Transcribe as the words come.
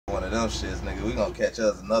of them shits, nigga. We gonna catch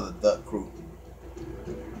us another duck crew.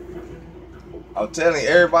 I'm telling you,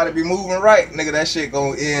 everybody be moving right, nigga. That shit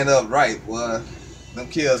gonna end up right, boy. Them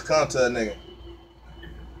kills come to a nigga.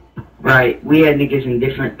 Right. We had niggas in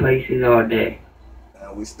different places all day.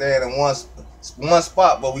 And we stand in one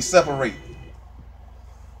spot, but we separate.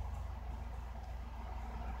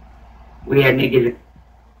 We had niggas.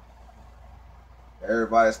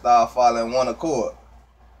 Everybody start following one accord,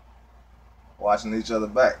 watching each other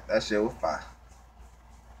back. That shit was fine.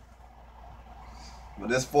 But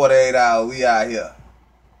this 48 hours, we out here.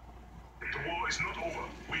 The war is not over.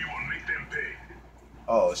 We will make them pay.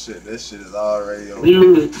 Oh shit, this shit is already over.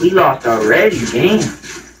 We lost already, damn.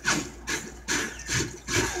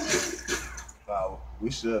 Wow,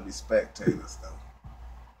 we should be spectators though.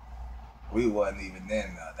 We wasn't even in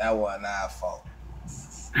there. That wasn't our fault.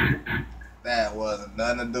 That wasn't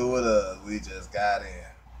nothing to do with us. We just got in.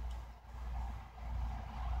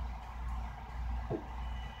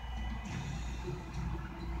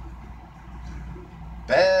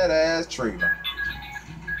 Badass treatment.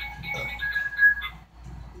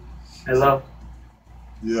 Hello?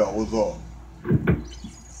 Yeah, what's up?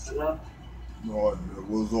 Hello? No,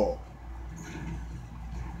 what's up?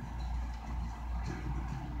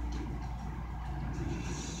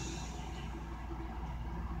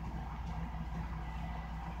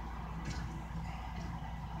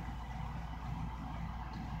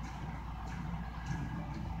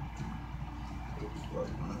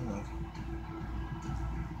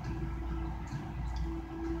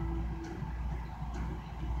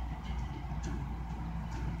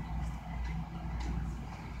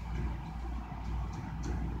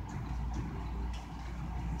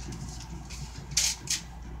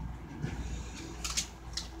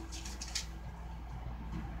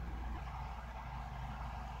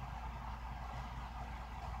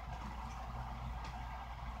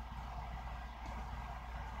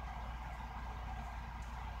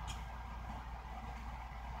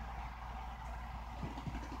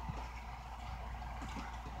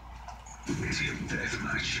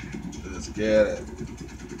 Let's get it.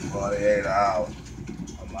 48 hours.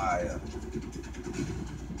 I'm out here.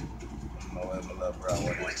 I'm gonna wait my little bro.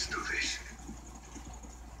 Let's do this.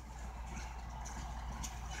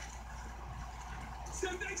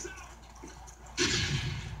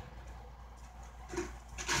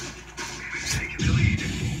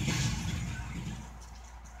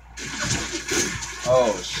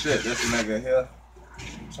 Oh shit, this nigga here.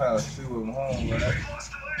 I'm trying to see what my home at.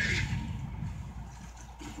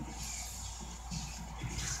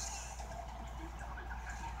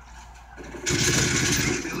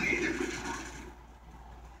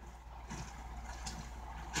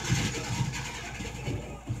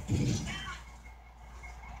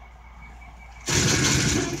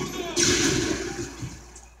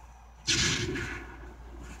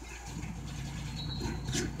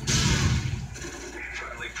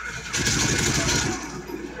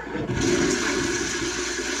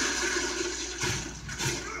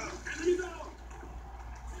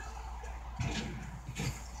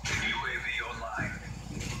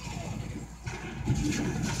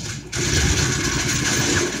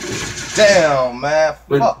 Damn, man.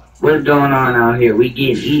 Fuck. What's going on out here? We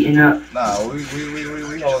getting eaten up? Nah, we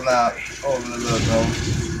holding out, holding a little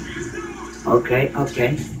though. Okay,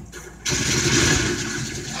 okay.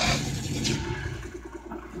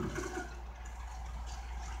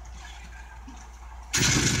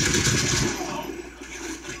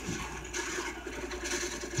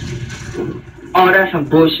 Oh, that's some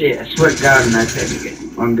bullshit. I swear to God, I'm not that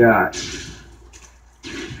nigga. On God.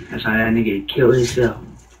 That's how that nigga killed himself.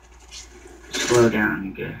 Slow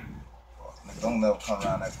down, nigga. Don't never come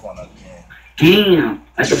around that corner again. Damn!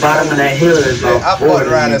 At the bottom of that hill is about I fucked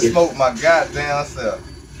around and smoked my goddamn self.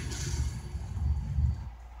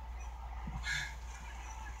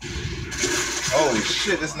 Oh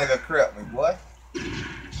shit, this nigga crept me, boy.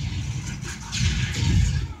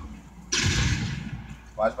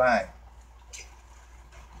 Watch behind.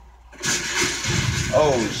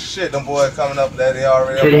 Oh shit, them boys coming up there, they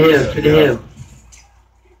already to the hill, to the hill.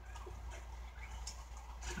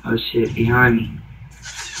 Oh shit, behind me.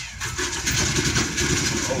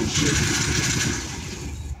 Oh shit.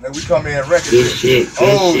 Man, we come in and wreck it. Good shit, good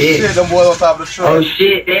oh shit. Shit, them boys on top of the truck. Oh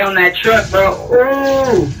shit, they on that truck, bro.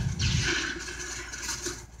 Ooh.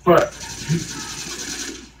 Fuck.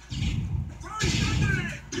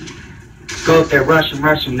 Go up there, rush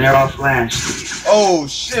them, they're all flashed. Oh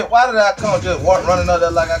shit, why did I come just running up there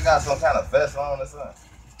like I got some kind of vest on or something?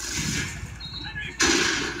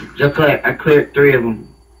 I cleared 3 of them.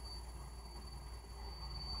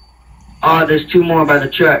 Oh, there's 2 more by the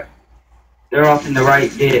truck. They're off in the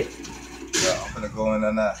right dip. finna go in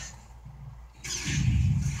there now.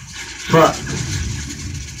 Fuck.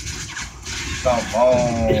 Come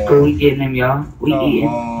on. It's cool, we getting him, y'all. We Come eating.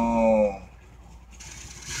 on.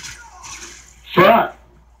 Fuck.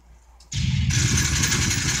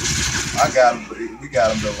 I got him. We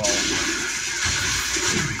got him though, home.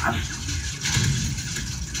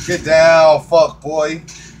 Get down, fuck boy.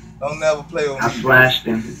 Don't never play with me. I flashed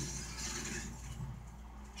him.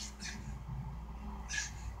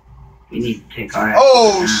 We need to take our ass.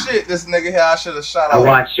 Oh shit, this nigga here, I should have shot I off.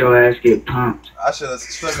 watched your ass get pumped. I should have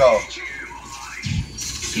took off.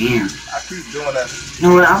 Damn. I keep doing that. You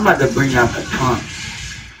know what? I'm about to bring out the pump.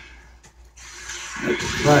 What the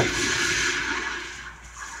fuck?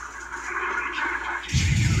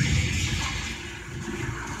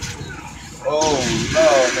 Oh no,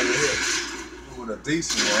 nigga hit. Ooh, with a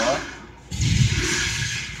decent one, huh?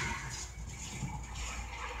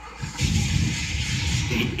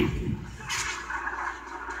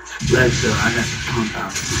 Let's go. I got the pump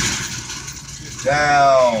out. Get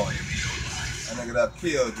down. That nigga that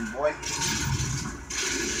killed you, boy.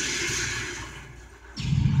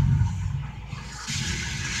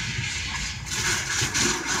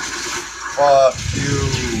 Fuck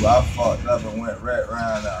you. I fucked up and went right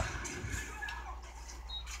round now.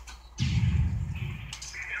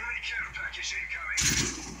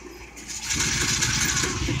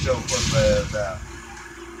 Get your pussy ass down.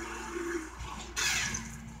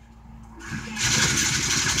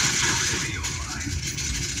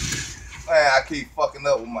 Man, I keep fucking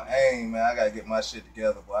up with my aim, man. I gotta get my shit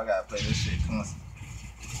together, boy. I gotta play this shit constantly.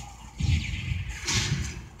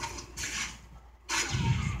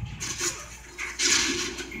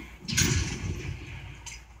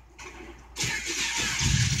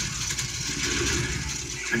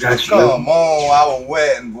 I got you. Come on, I was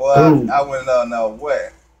wetting, boy. I went out and I was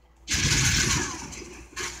wet.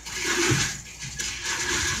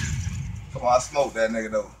 Come on, I smoked that nigga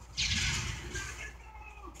though.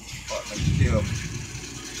 Fuck, nigga, kill me.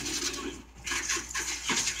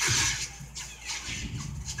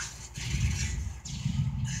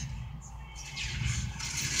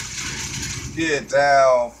 Get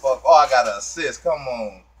down, fuck. Oh, I got an assist. Come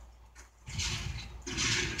on.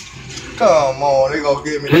 Come on, they gonna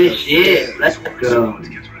give me good shit. Let's go.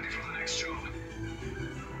 Good.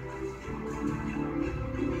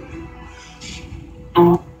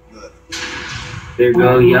 There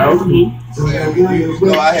go Yogi. You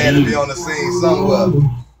know I had to be on the scene somewhere.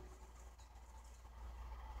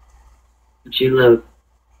 But you look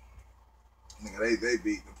Nigga, they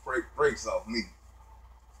beat the brakes off me.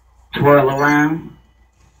 twirl around.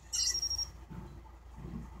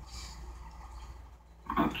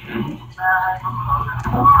 Okay.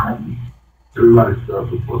 Everybody shut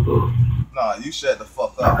the fuck up. Nah, you shut the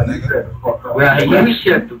fuck up, nigga. Well, you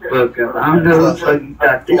shut the fuck up. I don't know what the fuck you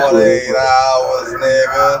got this 48 way. hours,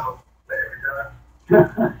 nigga.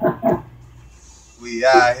 We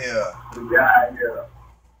out here.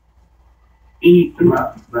 Eat.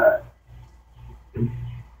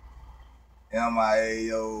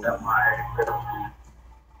 MIA,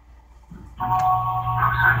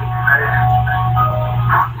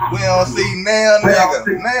 we don't see now, nigga.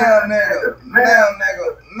 Now, nigga. Now, nigga.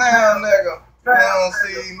 Now, nigga. We don't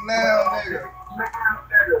see now, nigga.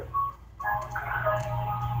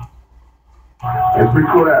 It's pretty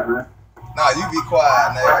quiet, man. Nah, you be quiet,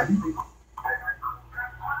 nigga.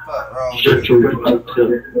 Fuck wrong with Shut you? your fuck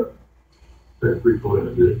up. It's pretty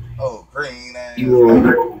quiet, dude. Oh, green ass. You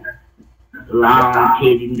are long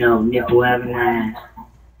titty, no nipple having ass.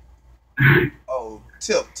 Oh,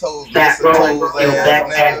 tiptoes, Fat missing rolling toes your back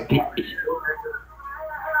ass, ass nigga. bitch.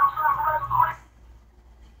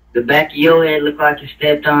 The back of your head look like you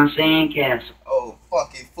stepped on sandcastle. Oh,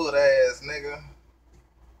 funky foot ass, nigga.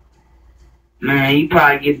 Man, you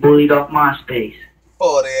probably get bullied off MySpace.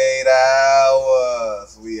 48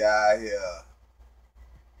 hours, we out here.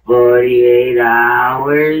 48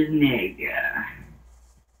 hours, nigga.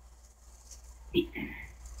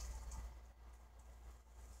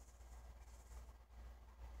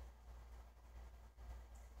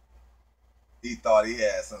 He thought he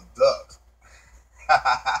had some ducks.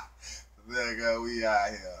 Nigga, we out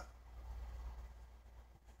here.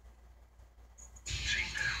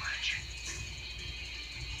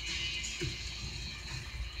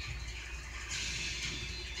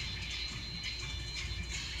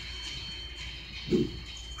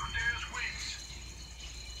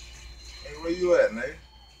 Hey, where you at, nigga? There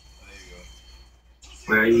you go.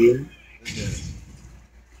 Where are you? Yeah.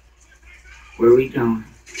 Where we going?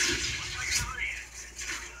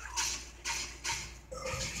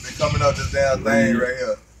 They coming up this damn thing right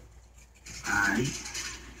here. Alright.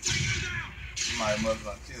 Somebody must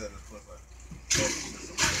have killed this pussy.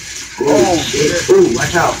 Oh shit. Ooh,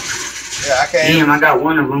 watch out. Yeah, I can't. Damn, I got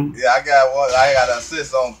one of them. Yeah, I got one. I got an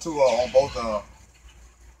assist on two on both of them.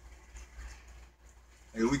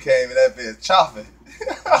 And we came in that bitch chopping.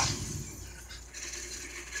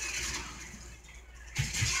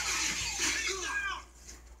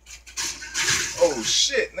 Oh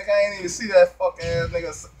shit, nigga, I ain't even see that fucking ass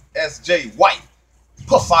nigga SJ White.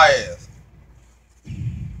 Pussy ass.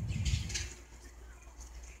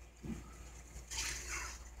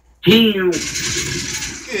 Damn.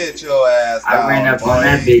 Get your ass down, I ran up boy. on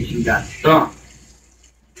that bitch and got thumped.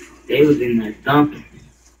 They was in there thumping.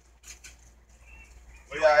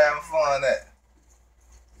 Where y'all having fun at?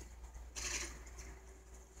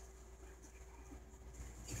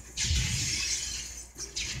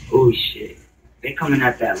 Oh shit. They coming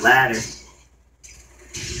at that ladder.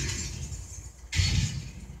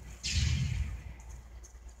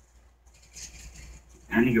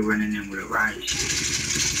 That nigga running in with a riot shit.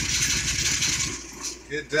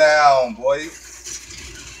 Get down, boy.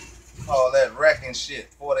 All that wrecking shit.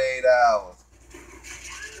 48 hours.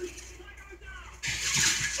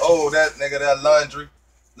 Oh, that nigga, that laundry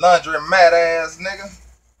mad ass nigga.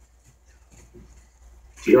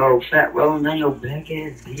 Yo, fat rolling down your back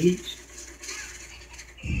ass bitch.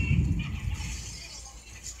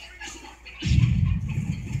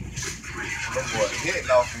 Them boy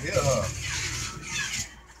hitting off of here, huh?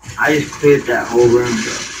 I just cleared that whole room,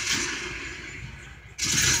 bro.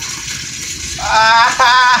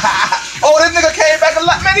 Oh, this nigga came back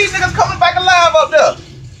alive. Man, these niggas coming back alive up there.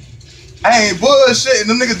 I ain't bullshitting.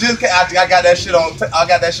 Them niggas just came. I got that shit on. I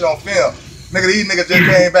got that shit on film. Nigga, these niggas just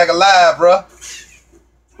came back alive, bro.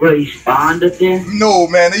 Bro, he spawned up there? No,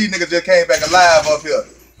 man, these niggas just came back alive up here.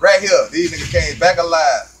 Right here, these niggas came back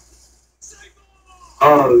alive.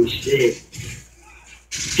 Oh shit.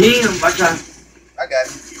 Damn, watch out. I got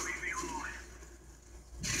it.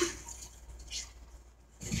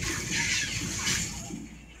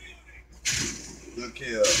 Good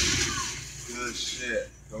kill. Good shit.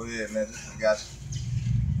 Go ahead, man. I got you.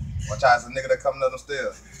 Watch out, it's a nigga that coming up them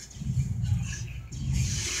stairs.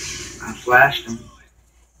 I flashed him.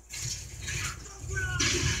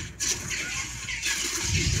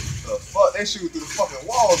 The fuck? They shoot through the fucking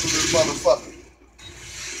walls with this motherfucker.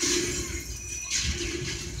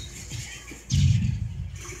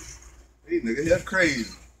 These niggas here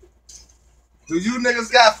crazy. Do you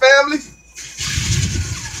niggas got family?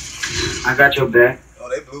 I got your back. Oh,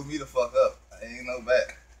 they blew me the fuck up. I ain't no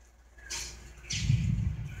back.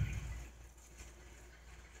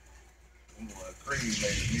 Them boy crazy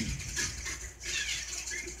made me.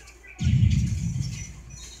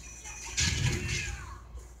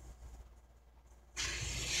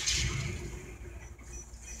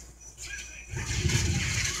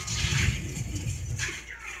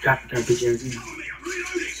 Got that bitch ass in.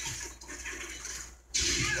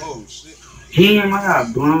 Oh shit. Damn, I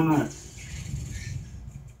got blown up.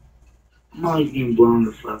 I'm always getting blown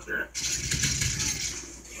the fuck up.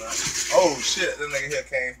 Oh shit, this nigga here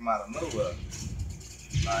came from out of nowhere.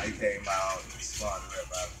 Nah, he came out and spawned right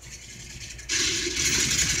by him.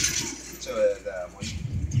 Get your ass down, boy.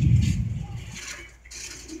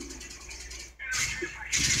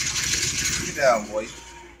 Get down, boy.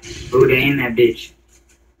 Oh, they in that bitch.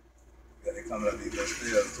 Yeah, they coming up these little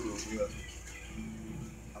stairs too. Yeah.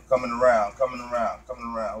 I'm coming around,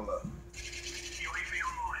 hold up.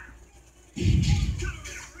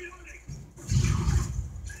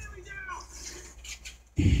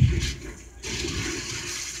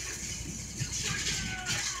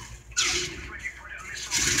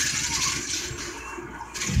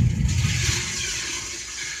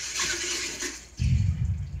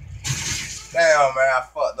 Damn, man, I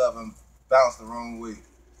fucked up and bounced the wrong way.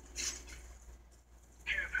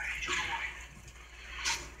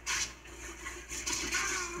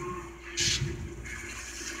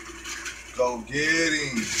 Go get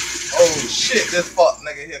him. Oh shit, this fuck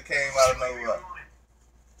nigga here came out of nowhere.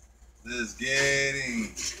 Just get him.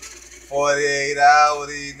 48 hours,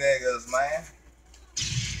 these niggas, man.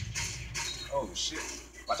 Oh shit.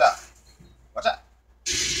 Watch out. Watch out.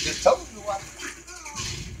 Just told you to watch.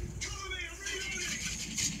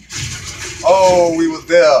 Oh, we was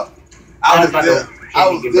there. I was there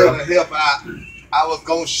to help out. I was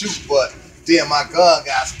gonna shoot, but then my gun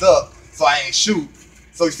got stuck, so I ain't shoot.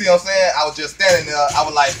 So you see what I'm saying? I was just standing there. I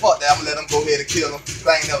was like, fuck that. I'm gonna let him go ahead and kill him. Cause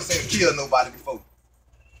I ain't never seen him kill nobody before.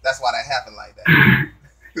 That's why that happened like that.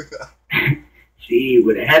 See,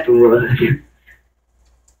 what happened was.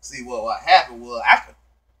 See, what happened was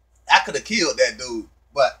I could have killed that dude,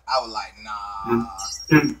 but I was like, nah.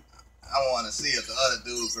 I want to see if the other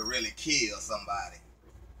dudes could really kill somebody.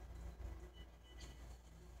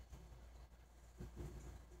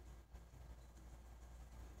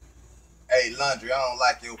 Hey, Laundry, I don't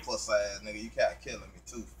like your pussy ass nigga. You kinda killing me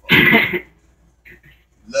too. Fuck.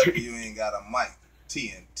 Lucky you ain't got a mic.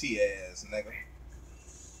 TNT ass nigga.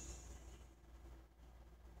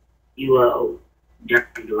 You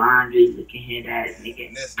dirty laundry looking head ass nigga.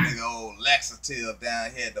 And this nigga old laxative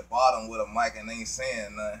down here at the bottom with a mic and ain't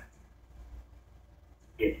saying nothing.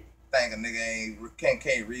 Yeah. Think a nigga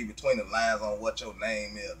can't read between the lines on what your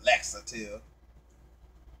name is. Laxative.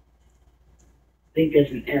 I think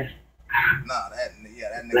that's an F. Nah, that nigga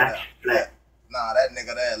that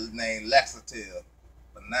nigga that named Laxative.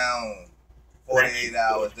 But now 48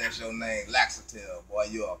 hours, that's your name, Laxative. Boy,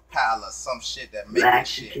 you a pile of some shit that make this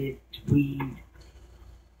shit. Weed.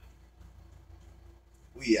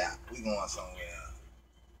 We out. We going somewhere.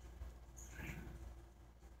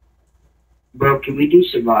 Bro, can we do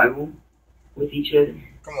survival with each other?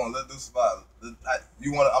 Come on, let's do survival. I'm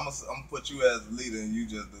gonna put you as the leader and you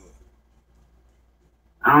just do it.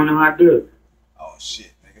 I don't know how to do it. Oh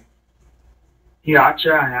shit, nigga. Here, I'll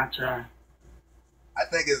try. I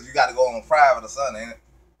think you gotta go on private or something, ain't it?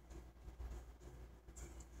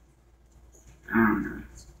 I don't know.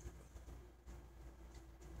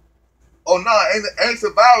 Oh no, ain't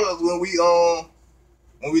survivors when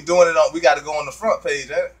we doing it on, we gotta go on the front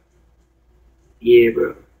page, ain't it? Yeah,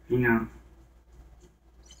 bro. You know.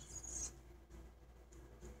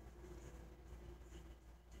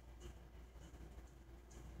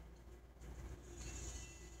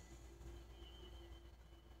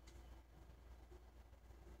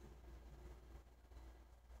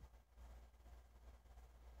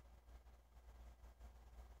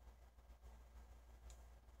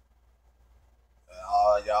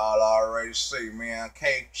 Y'all already see, man.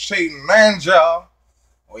 Kt2Gningi.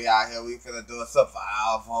 We out here, we finna do a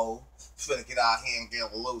survival. Finna get out here and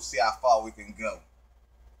get loose, see how far we can go.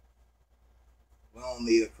 We don't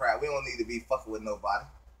need a crap. We don't need to be fucking with nobody.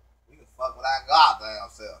 We can fuck with our goddamn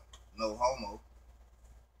self. No homo.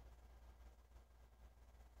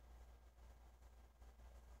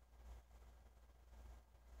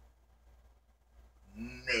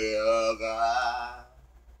 Nigga.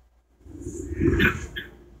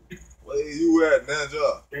 Where you at,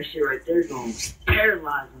 Ninja? That shit right there gonna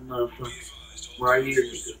paralyze a motherfucker. Why are you?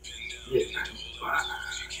 Why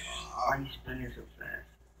are you spinning so fast?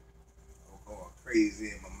 I'm going crazy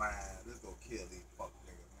in my mind. Let's go kill these fuck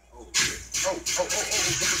niggas, man. Oh, shit. Oh. Let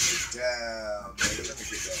me get down, nigga. Let me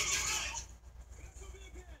get that.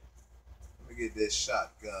 Let me get this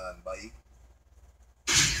shotgun, buddy.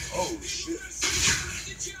 Oh, shit.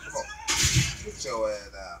 Come on. Get your ass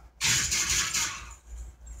down.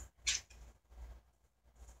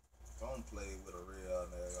 Don't play with a real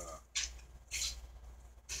nigga.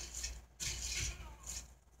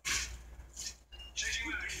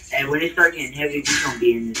 And when it start getting heavy, we gonna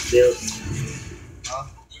be in this building. Huh?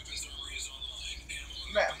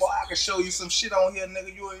 Man, boy, I can show you some shit on here,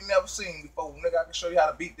 nigga, you ain't never seen before. Nigga, I can show you how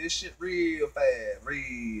to beat this shit real fast.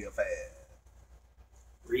 Real fast.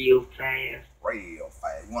 You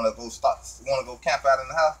wanna go camp out in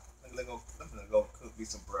the house? Let's go cook me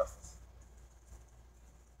some breakfast.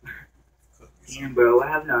 Damn, bro, what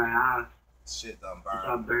happened to our house? Shit done It's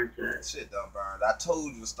all burned. burnt up. Shit done burned. I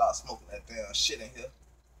told you to stop smoking that damn shit in here.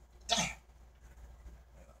 Damn.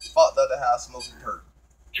 Fucked up the house smoking perk.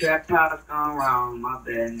 Trap house gone wrong. My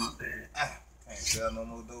bad. Can't sell no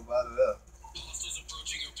more dope out of there.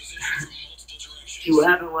 See, what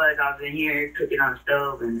happened was I was in here cooking on the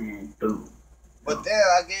stove and then boom. But then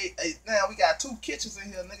we got 2 kitchens in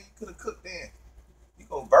here, nigga. You could have cooked in. You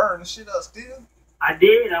go burn the shit up still. I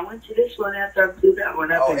did. I went to this one after I blew that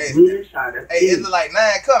one up and blew this side up. Hey, it look like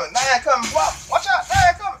 9 coming. 9 coming. Watch out.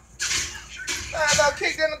 9 coming. 9 done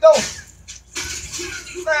kicked in the door.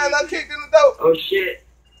 9 done kicked in the door. Oh shit.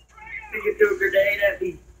 Nigga threw a grenade at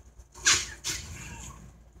me.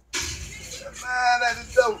 9 at the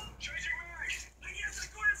door.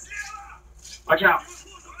 Watch out.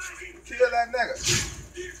 Kill that nigga.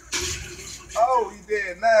 Oh, he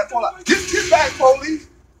dead. 9 pull out. Get back, police.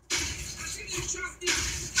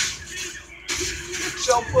 Get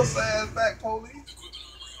your pussy ass back, police.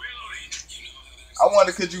 I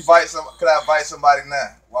wonder, could I invite somebody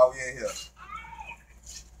now while we in here?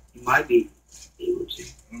 You might be able to.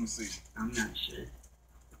 Let me see. I'm not sure.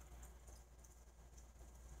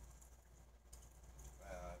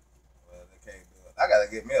 Well, they can't do it. I gotta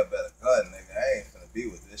get me a better gun, nigga. I ain't finna be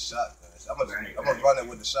with this shotgun. I'm gonna run it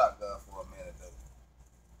with the shotgun for a minute, though.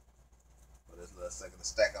 For this little second to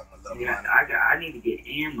stack up my little money. I need to get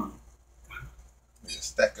ammo.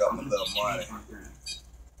 Stack up a little money.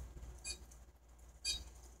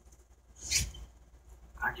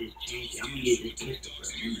 I just changed it. I'm gonna get this pistol for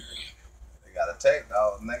a minute. They got a tech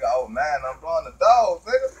dog, nigga. Oh, 9, I'm blowing the dogs,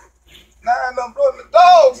 nigga. 9, I'm blowing the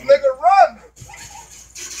dogs, nigga. Run.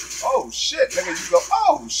 Oh shit, nigga, you go.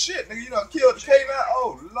 Oh shit, nigga, you done killed the K9.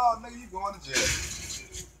 Oh lord, nigga, you going to jail.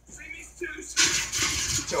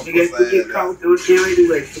 Get your pussy ass down. Go to jail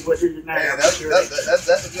anyway. So what does it matter? Hey, that's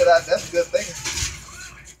a good thing.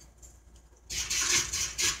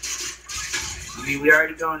 I mean, we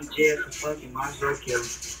already going to jail for fucking. Might as well kill him.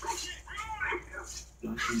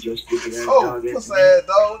 Don't send your stupid ass Oh, dog pussy ass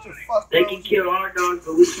dog, what you fuck? They can kill our dogs,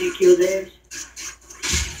 but we can't kill theirs.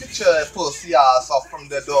 Get your pussy ass off from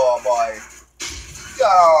the door, boy. Get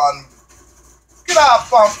on. Get off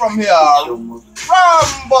from here. Run,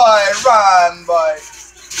 boy. Run, boy.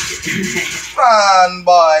 Run,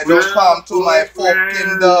 boy. Don't come to my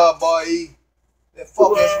fucking door, boy. The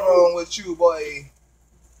fuck is wrong with you, boy?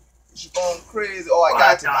 You going crazy. Oh, I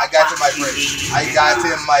got him. I got him, my friend. I got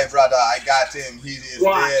him, my brother. I got him. He is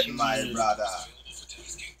dead, my brother.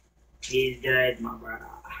 He's dead, my brother.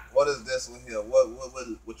 What is this one here?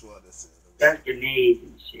 Which one this is? That's grenades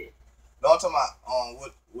and shit. No, I'm talking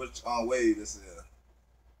about which way this is.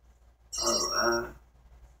 Oh,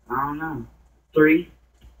 I don't know. 3.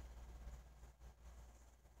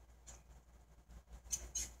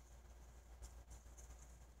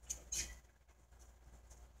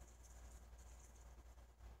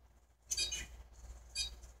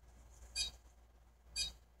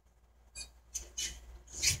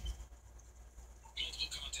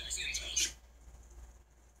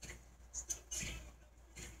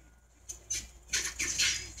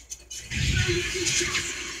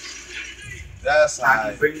 That's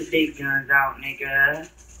I can bring the big guns out, nigga.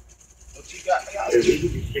 What you got? We can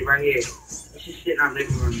just sit right here. Let's just sit in our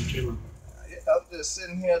living room and kill him. Yeah, I'm just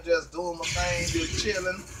sitting here, just doing my thing, just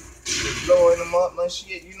chilling, just blowing them up and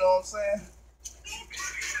shit. You know what I'm saying?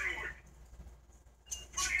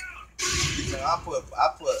 Man, I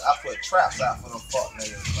put traps out for them fuck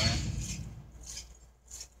niggas, man.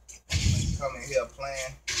 They come in here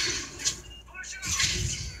playing.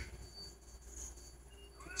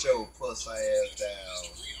 Get your pussy ass down,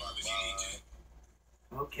 fuck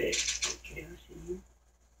boy. Okay, I see you.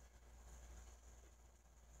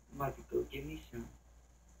 I'm about to go get me some.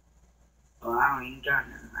 Oh, I don't even got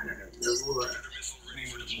none. I got a level up.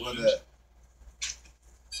 What that?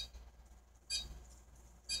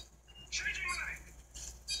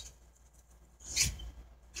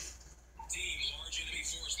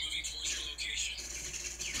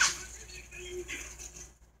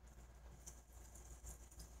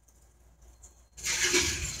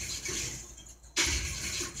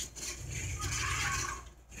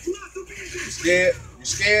 Scared? You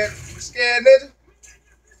scared? You scared, nigga?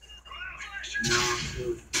 No,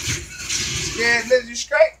 dude. Scared, nigga? You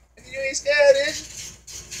straight? You ain't scared, is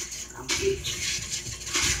you? I'm good.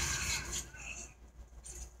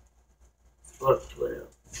 Fuck 12.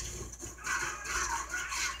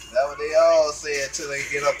 That's what they all say until they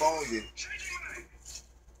get up on you.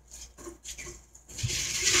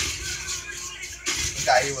 Look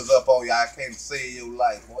how he was up on you. I can't save your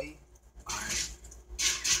life, boy.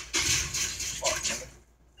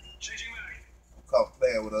 Come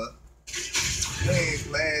playing with us. We ain't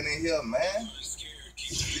playing in here, man.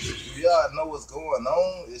 Do y'all know what's going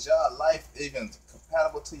on? Is y'all life even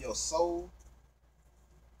compatible to your soul?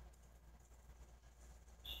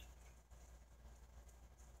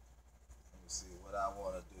 Let me see what I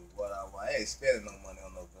want to do. I ain't spending no money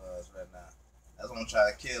on no guns right now. That's what I'm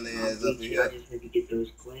trying to kill his ass up here. I just had to get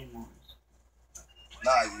those claymores.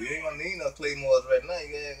 Nah, you ain't gonna need no claymores right now.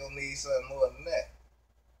 You ain't gonna need something more than that.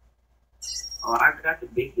 Oh, I got the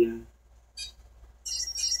big gun.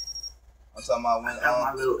 I'm talking about when I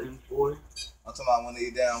got my little M4. I'm talking about when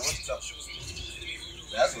they down. What's up?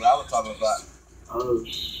 That's what I was talking about. Oh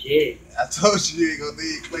shit! I told you ain't gonna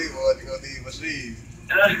need claymores. You gonna need machines.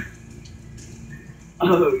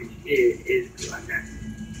 Oh shit! It's cool. I got it.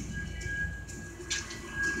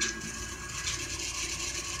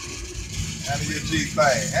 Handle your G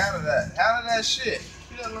thing. Handle that. Handle that shit.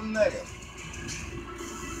 Kill them niggas.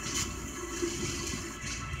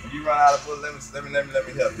 When you run out of bullets, let me help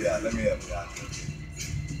you out. Let me help you out.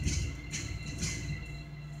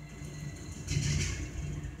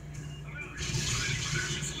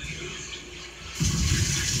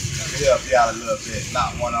 Let me help you out a little bit.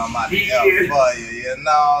 Not one on my help for you. You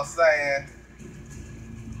know what I'm saying?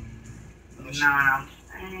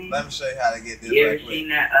 Let me show you how to get this. You ever seen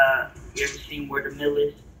that? You ever seen Where the Mill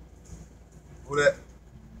Is? Who that?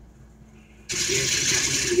 You ever seen that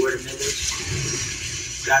movie, Word of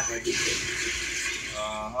Millers? Got that bitch.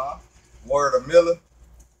 Word of Miller?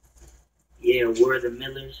 Yeah, Word of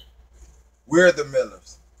Millers. We're the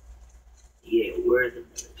Millers. Yeah, Word of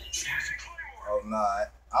Millers. Oh nah, I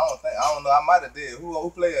don't know. I might have did.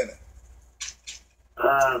 Who playing it?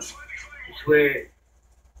 It's where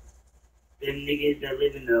them niggas that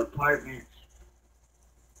live in the apartments,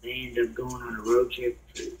 they end up going on a road trip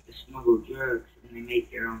to smuggle drugs, and they make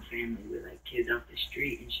their own family with like kids off the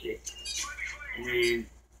street and shit. And then,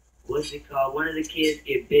 what's it called? One of the kids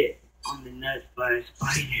get bit on the nuts by a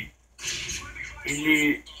spider. And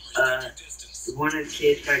then, one of the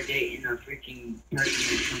kids start dating a freaking person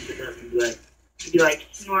that comes up and be like,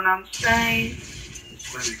 you know what I'm saying? It's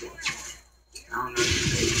funny, though. I don't know what to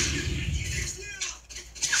say.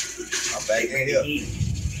 I'm back in here. You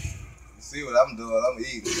see what I'm doing? I'm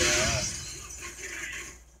eating, man.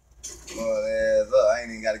 Blow their ass up. I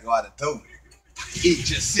ain't even got to go out the door. Eat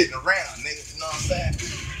just sitting around, nigga. You know what I'm saying?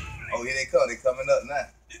 Oh, here they come. They coming up now.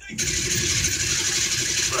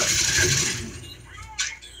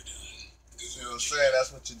 See what I'm saying?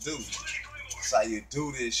 That's what you do. That's how you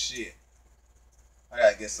do this shit. I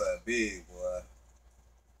gotta get something big, boy.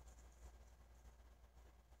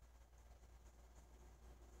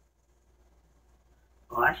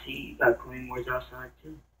 Oh, I see. You got claymores outside,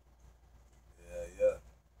 too. Yeah.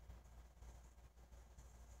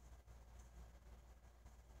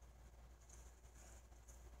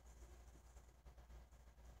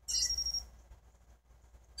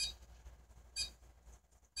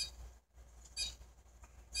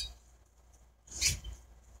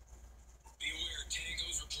 Beware,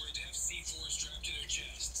 tangos reported to have C4 strapped to their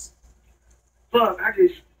chests. Fuck,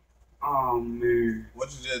 oh man. What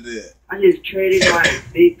you just did? I just traded my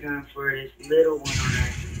big gun for this little one on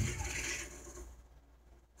that.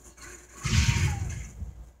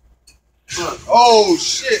 Fuck. Oh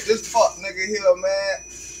shit, this fuck nigga here, man.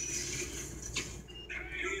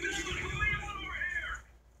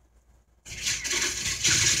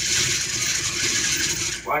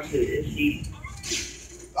 Watch it, it's he.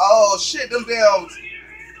 Oh shit, them damn.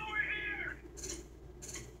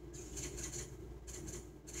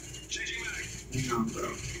 You know, bro.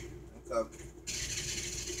 Okay.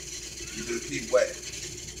 You just keep wet.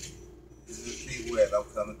 I'm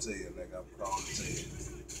coming to you, nigga. I'm calling to you.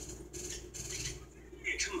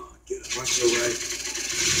 Come on, get up. Watch your right.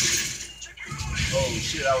 Oh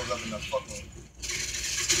shit, I was up in the fucking.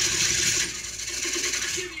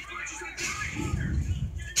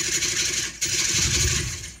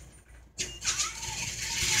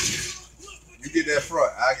 You get that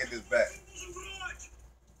front, I'll get this back.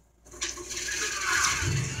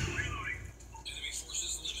 Enemy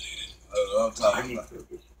forces eliminated. I'm talking about.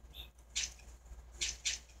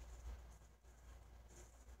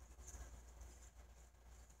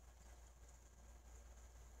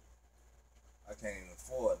 I can't even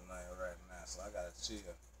afford nothing right now, so I gotta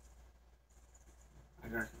chill. I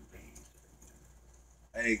got some things.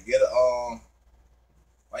 Hey, get a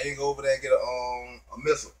why you ain't go over there and get a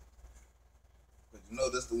missile? Cause you know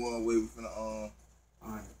this the one way we finna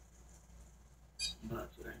Alright. I'm about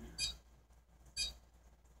to right now.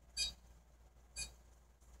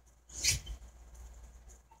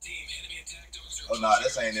 Team, enemy attack dogs are Oh nah,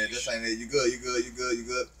 this ain't it. You good.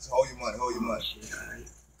 Just hold your money. Oh, shit, alright.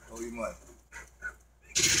 Hold your money.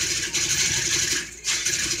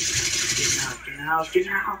 Get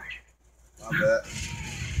in the house. My bad.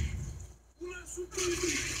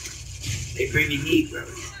 They bringing heat, bro. Yeah,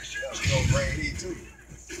 we gonna bring heat too.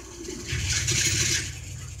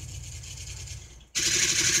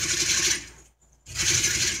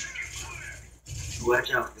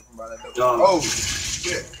 Watch out. Dog. Oh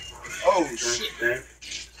shit. Oh shit. I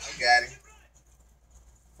got him.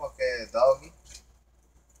 Fuck ass doggy.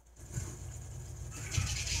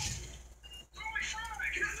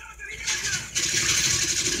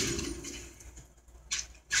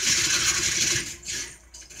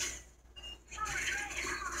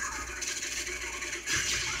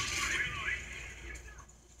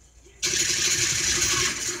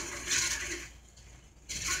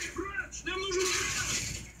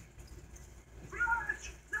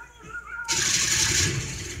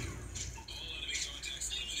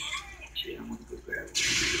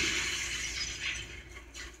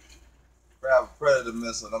 Grab a predator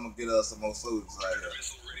missile. I'm gonna get us some more soldiers right here.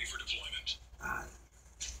 Missile ready for deployment.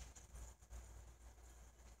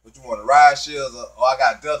 What you want, a ride shields or I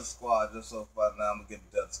got Delta Squad just so far now. I'm gonna get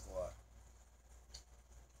the Delta Squad.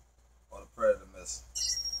 Or the predator missile.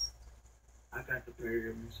 I got the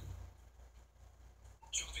predator missile.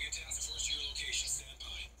 Dropping a task force to your location. Stand by.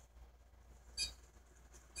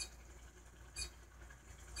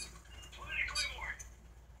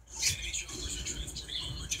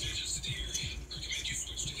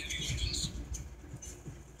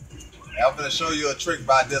 I'm gonna show you a trick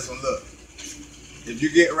by this one. Look, if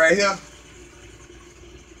you get right here,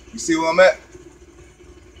 you see where I'm at?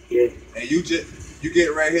 Yeah. And you get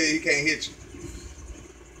right here, he can't hit you.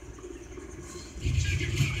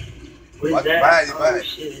 What's that? Behind you, Oh behind you.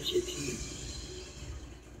 shit, it's your team.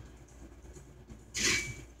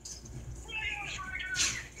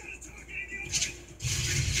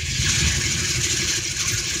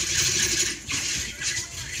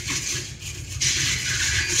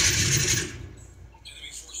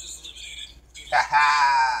 Enemy forces eliminated.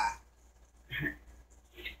 Ha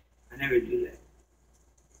I never do that.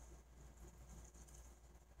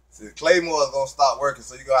 See, Claymore is gonna stop working,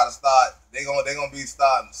 so you gotta start. They gonna be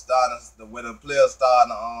starting when the players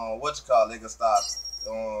starting. What you call it? They can start.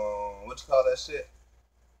 What you call that shit?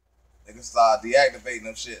 They can start deactivating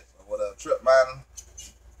them shit or whatever. Trip mining.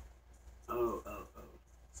 Oh.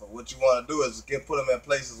 So what you want to do is put them in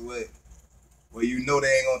places where you know they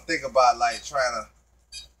ain't gonna think about like trying to.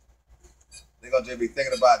 They gonna just be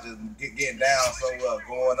thinking about just getting down somewhere,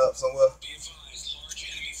 going up somewhere. Be advised, large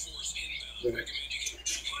enemy force inbound. Yeah. Recommend you get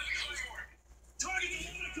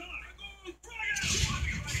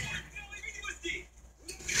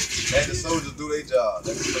Let the soldiers do their job.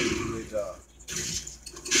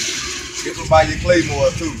 Get them by your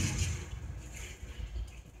Claymore too.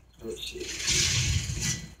 Oh shit.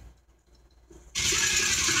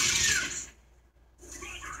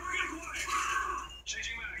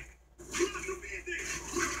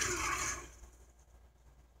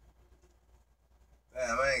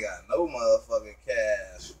 Damn, I ain't got no motherfucking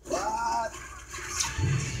cash.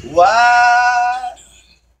 What?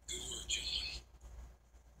 Good work, gentlemen.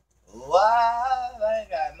 What? I ain't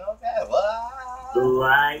got no cash. What?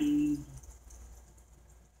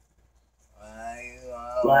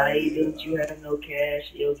 Why don't you have no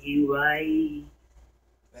cash, Yogi? Why?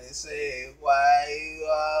 They say, why you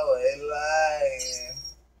always lying?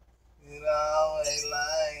 You always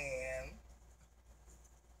lying.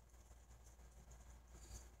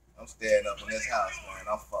 I'm staying up in this house, man.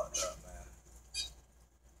 I'm fucked up, man. I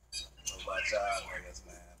don't know about y'all niggas,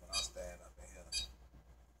 man, but I'm staying up in here.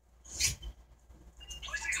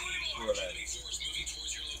 Pull Large that, enemy force moving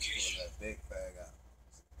towards your location. pull that big thing out.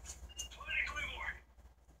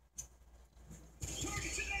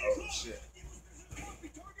 Oh, shit.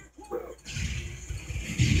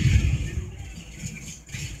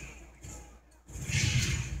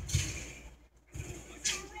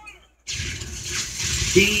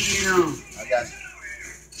 Damn. I got you.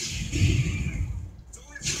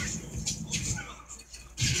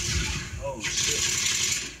 Oh, shit.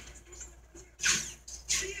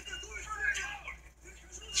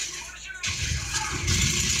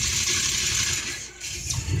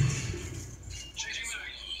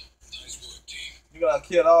 Nice work, team. You gonna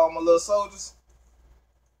kill all my little soldiers?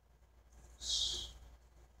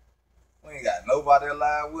 We ain't got nobody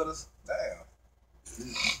alive with us. Damn.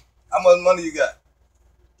 How much money you got?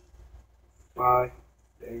 5.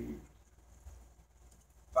 Damn.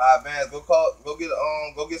 5 bands. Go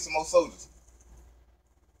get some more soldiers.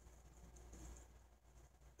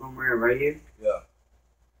 Somewhere right here? Yeah.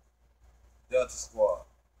 Delta squad.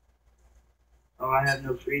 Oh, I have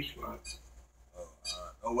no free spots. Oh,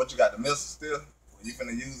 alright. Oh, what you got? The missile still? Well, you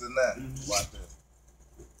finna use it now. Mhm. Watch this.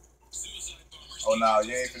 Suicide bombers. Oh no,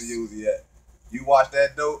 you ain't finna use it yet. You watch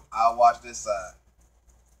that dope, I'll watch this side.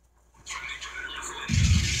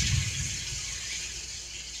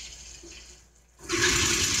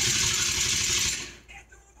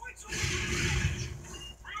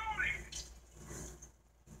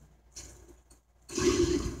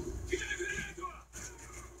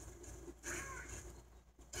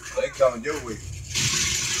 They coming your way.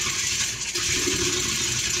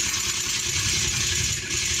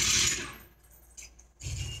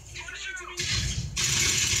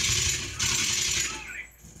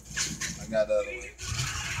 I got the other way.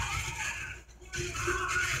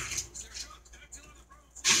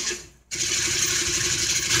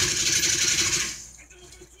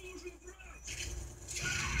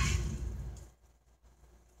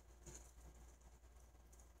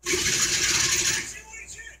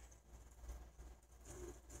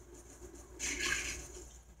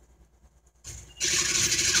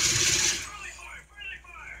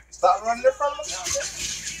 Stop running in front of me.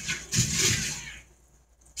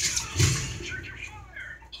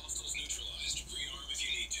 Hostiles neutralized. Rearm if you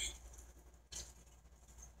need to.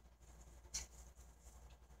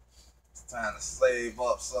 It's time to save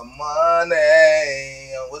up some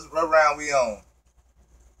money. What round we on?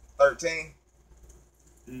 13?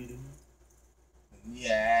 Mm-hmm.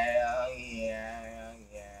 Yeah.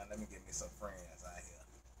 Let me get me some friends out here.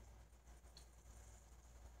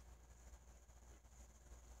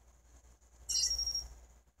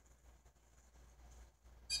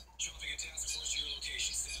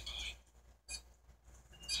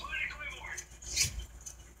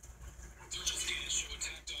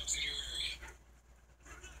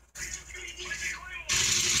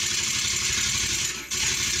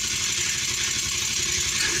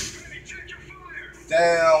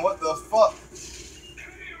 the fuck?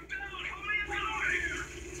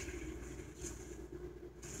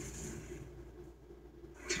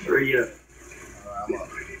 Hurry up. Alright, I'm up.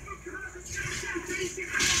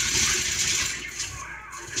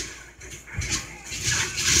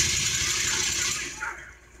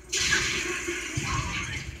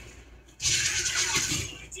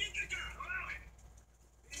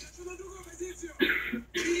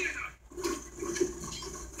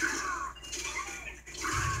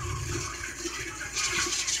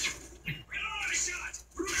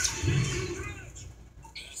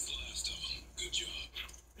 That's the last of them. Good job.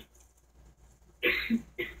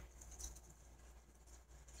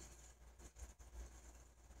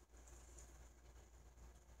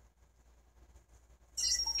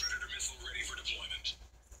 Predator missile ready for deployment.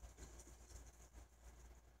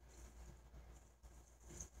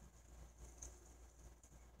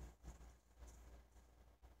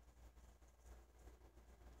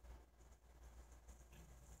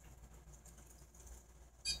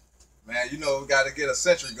 Man, you know we gotta get a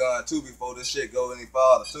sentry gun too before this shit go any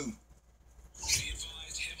farther too. Be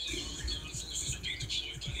advised, heavily armored ground forces are being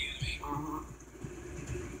deployed by the enemy.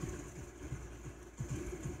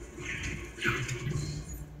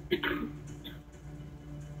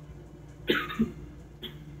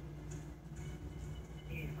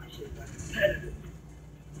 Damn, my shit got competitive.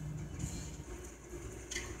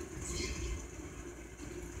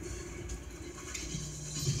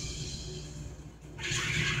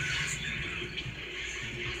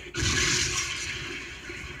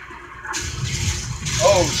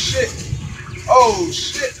 Oh shit! Oh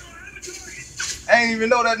shit! I ain't even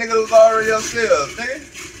know that nigga was already upstairs, nigga.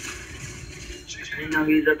 I didn't know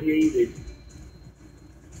he was up here either.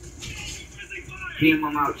 Team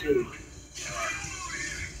him out too.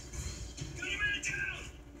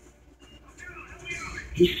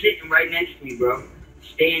 He's sitting right next to me, bro.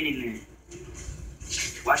 Standing there.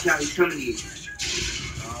 Watch out, he's coming to you.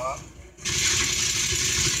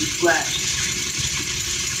 He's flashed.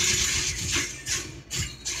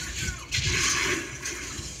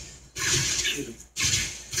 Shoot him.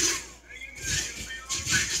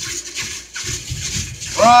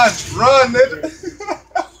 Run, nigga.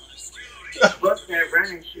 Fuck that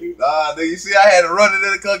running shit. Nah, nigga, you see, I had to run it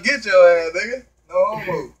in to come get your ass, nigga. No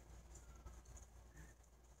homo.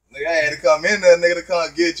 Nigga, I had to come in there, nigga, to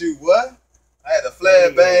come get you. What? I had to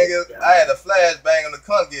flashbang him to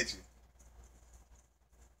come get you.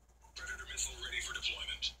 Predator missile ready for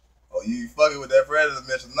deployment. Oh, you fucking with that predator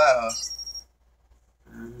missile now, huh?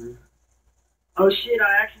 Oh shit,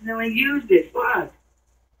 I accidentally used it. Fuck.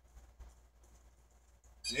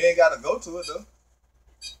 You ain't gotta go to it though.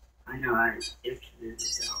 I know, I exited it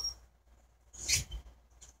out.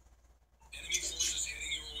 Enemy forces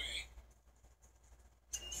heading your way.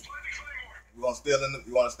 You wanna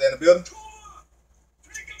stay in the building?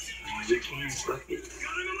 You can, fuck it.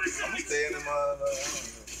 I'm gonna stay in the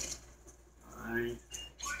Alright.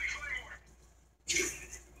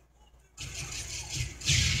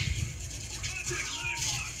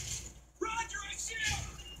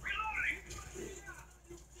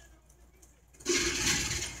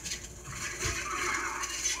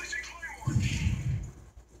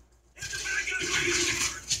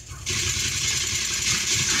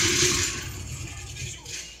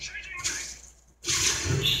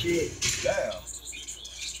 Oh shit. Damn. Hostiles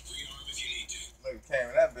neutralized. Rearm if you need to. Nigga came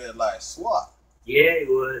in that bed like SWAT. Yeah, he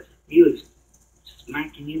was. He was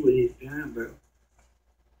smacking you with his gun, bro.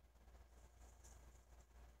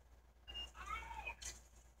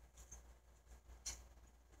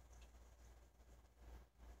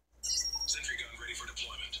 Sentry gun ready for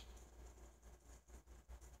deployment.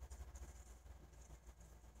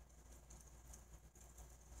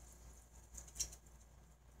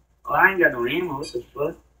 Oh, I ain't got no ammo. What the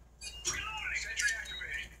fuck? Sentry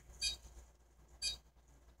activated.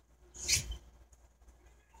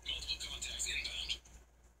 Multiple contacts inbound.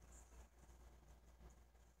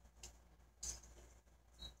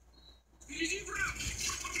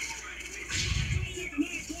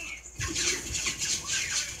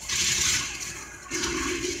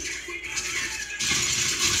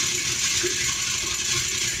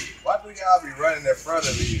 Why do y'all be running in front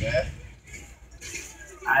of me, man?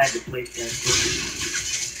 I had to place that gun.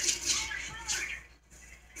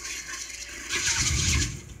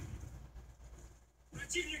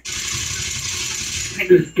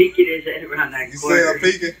 Nigga was peeking his head around that You see corner. him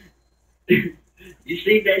peeking? You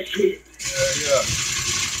see that shit? Yeah.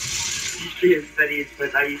 You see his funny as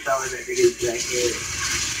fuck. All you saw was that nigga's black hair.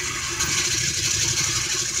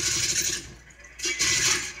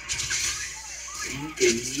 Man, he's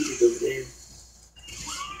getting heated over there.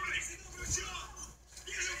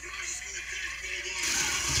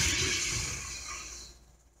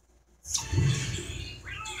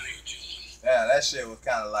 That shit was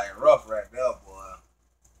kind of like rough right there, boy.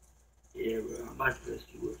 Yeah, bro. I'm about to go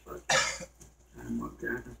see what fucking time up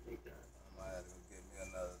there. I can take that. I might have to go get me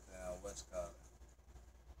another damn what's called.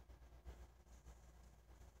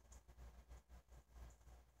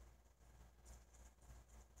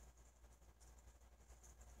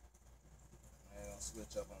 I ain't gonna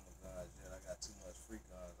switch up on the guns yet. I got too much free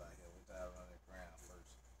guns out here. We gotta run the ground first.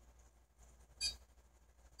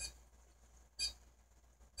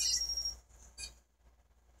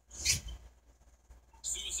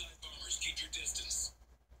 Suicide bombers, keep your distance.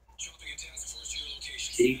 Dropping a task force to your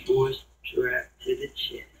location. C4 strapped to the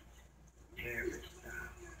chest. Terrorist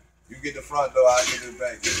style. You get the front door, I'll get it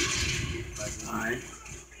back. Alright.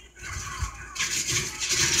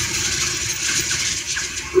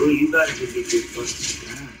 Ooh, you gotta go get this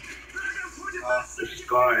fucking gun. The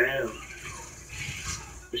Scar L.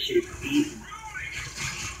 This shit is easy.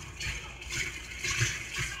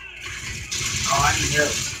 Oh, I need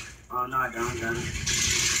help. Oh, no, I don't.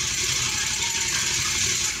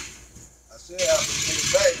 I should have to get it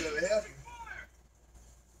back to help you.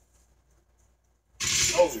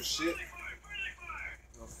 Oh shit.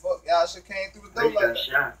 The fuck? Y'all shit came through the I door just like got that.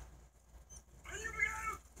 shot.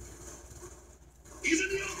 He's in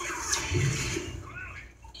the open.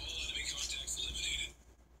 All enemy contacts eliminated.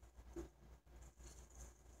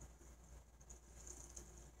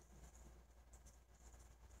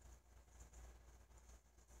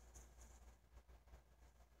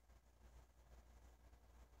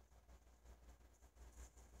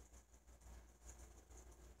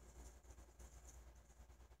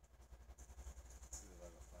 See if I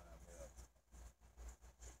can find me up.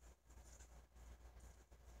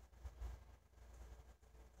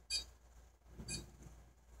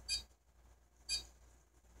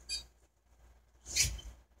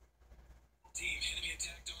 Team, enemy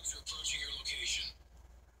attack dogs are approaching your location.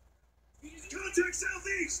 Contact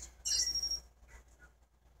southeast!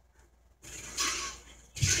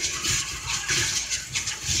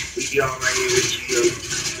 We be alright here with you, yo.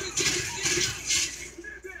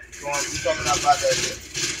 You coming up out that shit.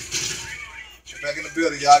 Get back in the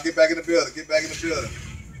building, y'all. Get back in the building. Get back in the building.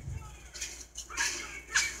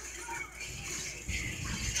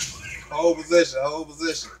 Hold position. Hold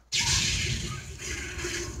position.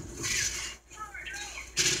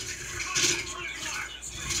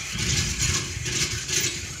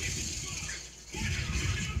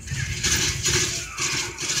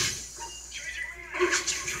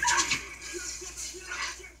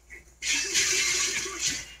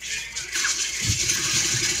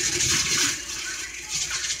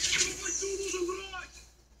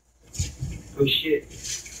 Oh shit.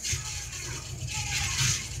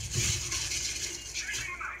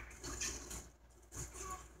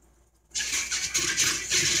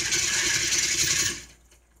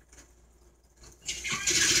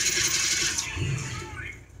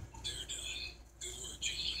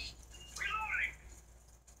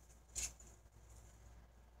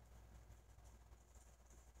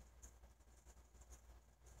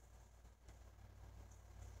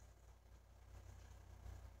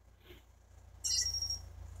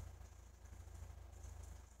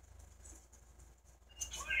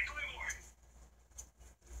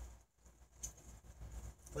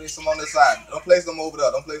 Place them on this side. Don't place them over there.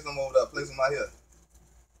 Don't place them over there. Place them out here.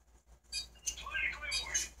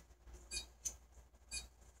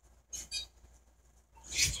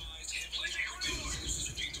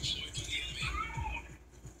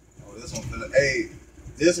 Oh, this one finna. Hey,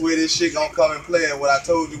 this way this shit gonna come and play. What I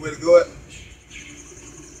told you where to go at?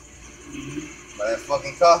 By that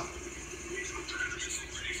fucking car.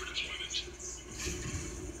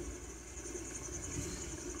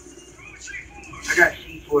 I got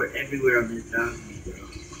C4 everywhere on this balcony, bro.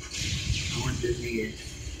 I want this nigga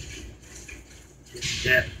to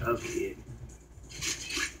step up here.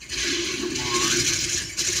 Come on.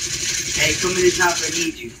 Hey, come to the top, I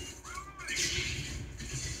need you.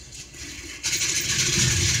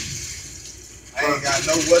 I ain't got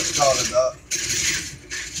no what you call it, dog.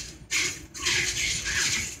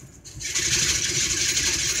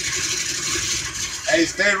 Hey,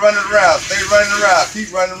 stay running around. Stay running around.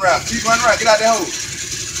 Keep running around. Keep running around. Get out that hole.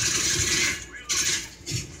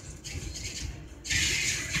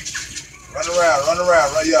 Run around. Run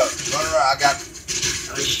around. Run up. Run around. I got you.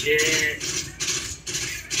 Oh shit.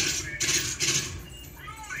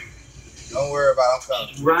 Don't worry about it.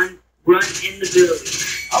 I'm coming. Run in the building.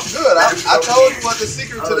 I'm good. I told you what the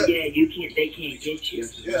secret to Oh the. yeah, you can't. They can't get you.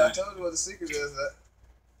 Yeah, I told you what the secret is. That.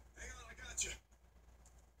 Hang on, I got you.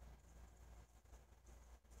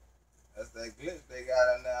 That's that glitch they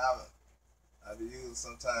got in there. I be using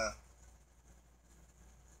sometime.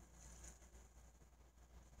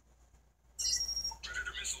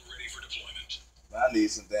 I need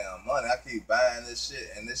some damn money. I keep buying this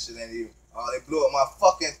shit, and this shit ain't even. Oh, they blew up my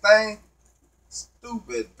fucking thing.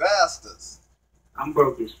 Stupid bastards. I'm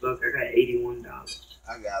broke as fuck. I got $81.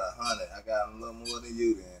 I got 100. I got a little more than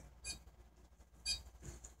you then.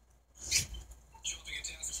 Jumping a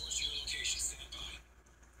task force to your location. Stand by.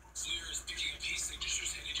 Clear is picking up heat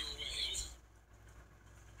signatures headed your way.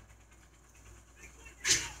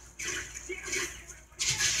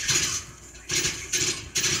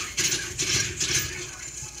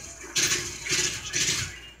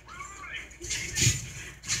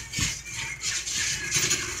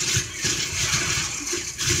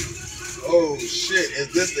 Oh shit,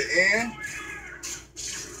 is this the end?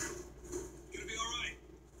 Gonna be alright.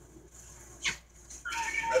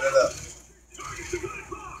 Let it up.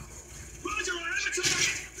 Roger, I'm attacking.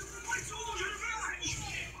 My soldier advantage.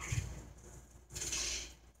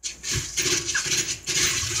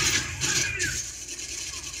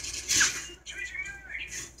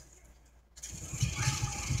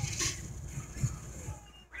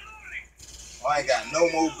 Oh, I ain't got no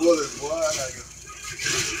more bullets, boy. I gotta get...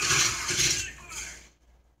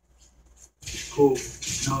 Cool. No,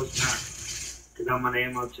 it's not. Because I'm on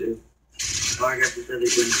MW3. Oh, I got this other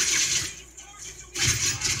gun.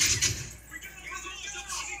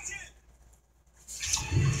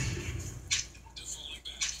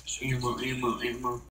 Ammo.